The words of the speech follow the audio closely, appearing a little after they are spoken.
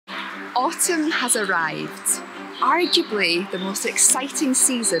Autumn has arrived, arguably the most exciting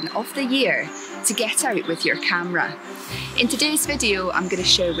season of the year to get out with your camera. In today's video, I'm going to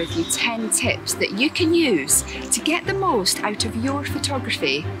share with you 10 tips that you can use to get the most out of your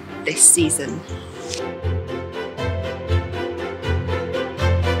photography this season.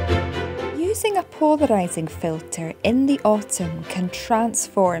 Using a polarizing filter in the autumn can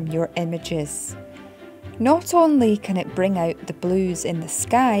transform your images. Not only can it bring out the blues in the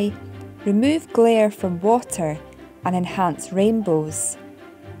sky, remove glare from water and enhance rainbows,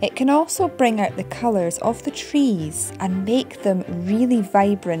 it can also bring out the colours of the trees and make them really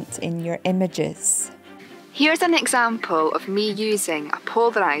vibrant in your images. Here's an example of me using a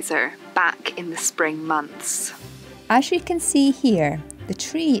polarizer back in the spring months. As you can see here, the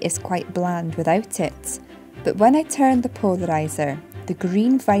tree is quite bland without it, but when I turn the polarizer, the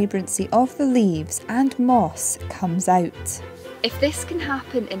green vibrancy of the leaves and moss comes out. If this can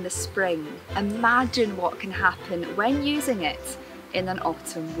happen in the spring, imagine what can happen when using it in an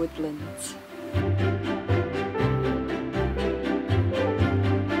autumn woodland.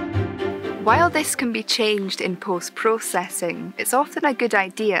 While this can be changed in post-processing, it's often a good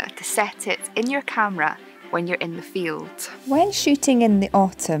idea to set it in your camera when you're in the field. When shooting in the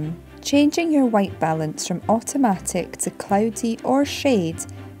autumn, changing your white balance from automatic to cloudy or shade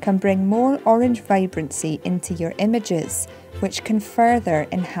can bring more orange vibrancy into your images, which can further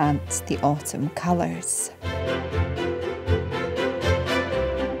enhance the autumn colours.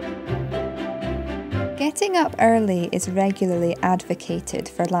 Getting up early is regularly advocated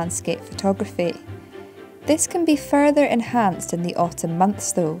for landscape photography. This can be further enhanced in the autumn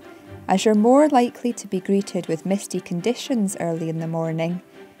months though, as you're more likely to be greeted with misty conditions early in the morning,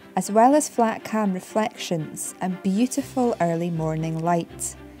 as well as flat cam reflections and beautiful early morning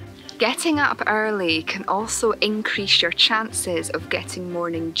light. Getting up early can also increase your chances of getting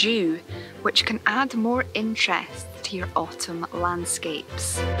morning dew, which can add more interest to your autumn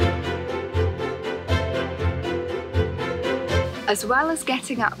landscapes. As well as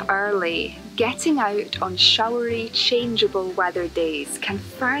getting up early, getting out on showery, changeable weather days can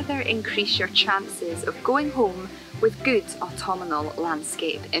further increase your chances of going home with good autumnal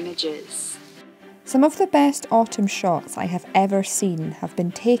landscape images. Some of the best autumn shots I have ever seen have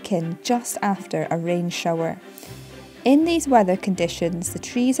been taken just after a rain shower. In these weather conditions, the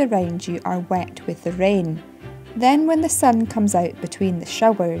trees around you are wet with the rain. Then when the sun comes out between the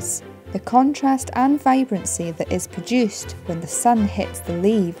showers, the contrast and vibrancy that is produced when the sun hits the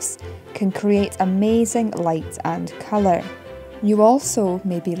leaves can create amazing light and colour. You also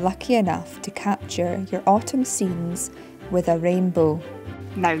may be lucky enough to capture your autumn scenes with a rainbow.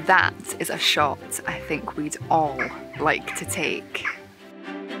 Now that is a shot I think we'd all like to take.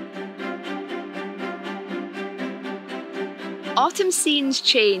 Autumn scenes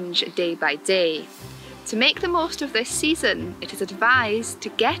change day by day. To make the most of this season, it is advised to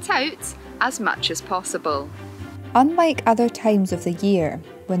get out as much as possible. Unlike other times of the year,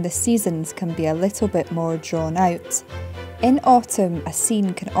 when the seasons can be a little bit more drawn out, in autumn a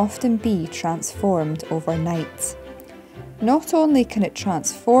scene can often be transformed overnight. Not only can it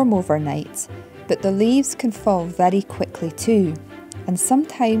transform overnight, but the leaves can fall very quickly too, and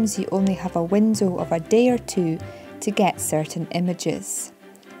sometimes you only have a window of a day or two to get certain images.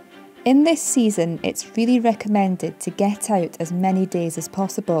 In this season, it's really recommended to get out as many days as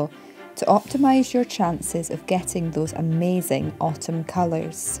possible to optimise your chances of getting those amazing autumn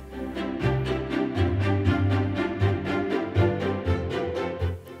colours.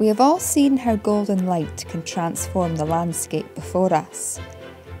 We have all seen how golden light can transform the landscape before us.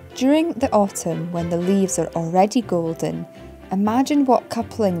 During the autumn, when the leaves are already golden, imagine what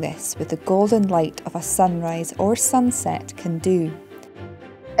coupling this with the golden light of a sunrise or sunset can do.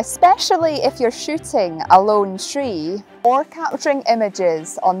 Especially if you're shooting a lone tree or capturing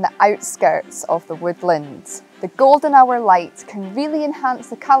images on the outskirts of the woodland. The golden hour light can really enhance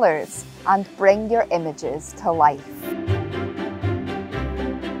the colours and bring your images to life.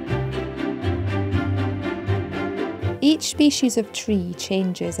 Each species of tree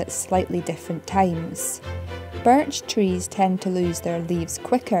changes at slightly different times. Birch trees tend to lose their leaves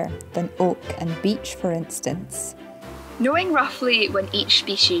quicker than oak and beech, for instance. Knowing roughly when each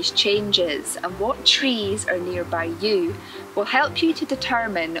species changes and what trees are nearby you will help you to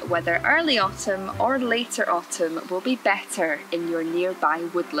determine whether early autumn or later autumn will be better in your nearby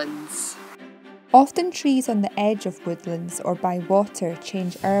woodlands. Often trees on the edge of woodlands or by water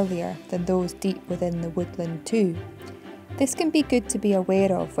change earlier than those deep within the woodland too. This can be good to be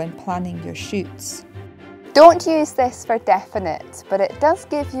aware of when planning your shoots. Don't use this for definite, but it does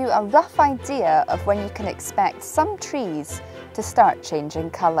give you a rough idea of when you can expect some trees to start changing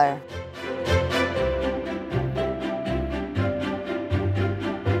colour.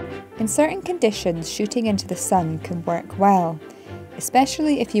 In certain conditions, shooting into the sun can work well,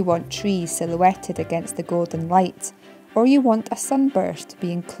 especially if you want trees silhouetted against the golden light, or you want a sunburst to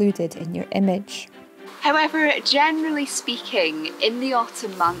be included in your image. However, generally speaking, in the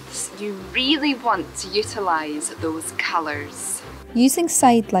autumn months, you really want to utilise those colours. Using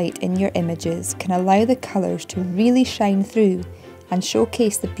side light in your images can allow the colours to really shine through and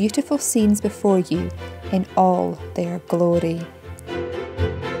showcase the beautiful scenes before you in all their glory.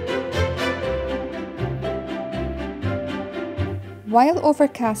 While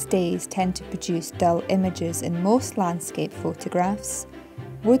overcast days tend to produce dull images in most landscape photographs,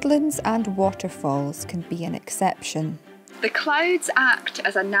 woodlands and waterfalls can be an exception. The clouds act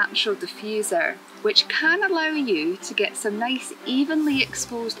as a natural diffuser, which can allow you to get some nice evenly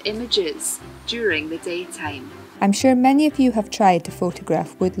exposed images during the daytime. I'm sure many of you have tried to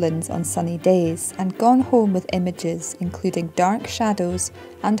photograph woodlands on sunny days and gone home with images including dark shadows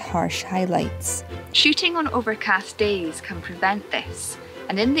and harsh highlights. Shooting on overcast days can prevent this,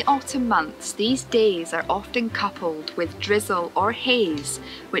 and in the autumn months these days are often coupled with drizzle or haze,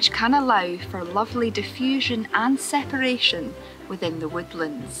 which can allow for lovely diffusion and separation within the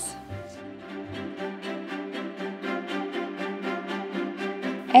woodlands.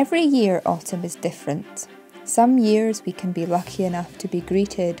 Every year autumn is different. Some years we can be lucky enough to be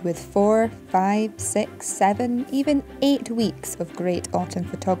greeted with 4, 5, 6, 7, even 8 weeks of great autumn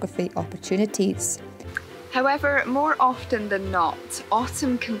photography opportunities. However, more often than not,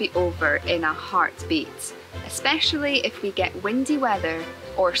 autumn can be over in a heartbeat, especially if we get windy weather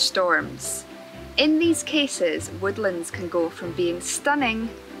or storms. In these cases, woodlands can go from being stunning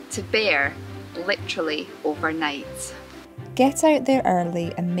to bare, literally overnight. Get out there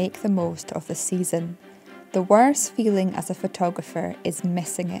early and make the most of the season. The worst feeling as a photographer is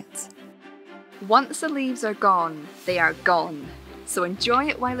missing it. Once the leaves are gone, they are gone. So enjoy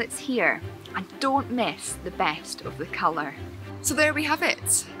it while it's here and don't miss the best of the colour. So there we have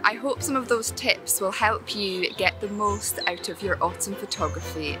it. I hope some of those tips will help you get the most out of your autumn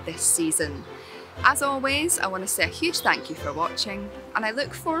photography this season. As always, I want to say a huge thank you for watching, and I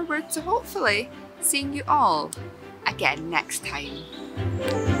look forward to hopefully seeing you all again next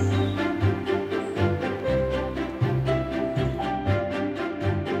time.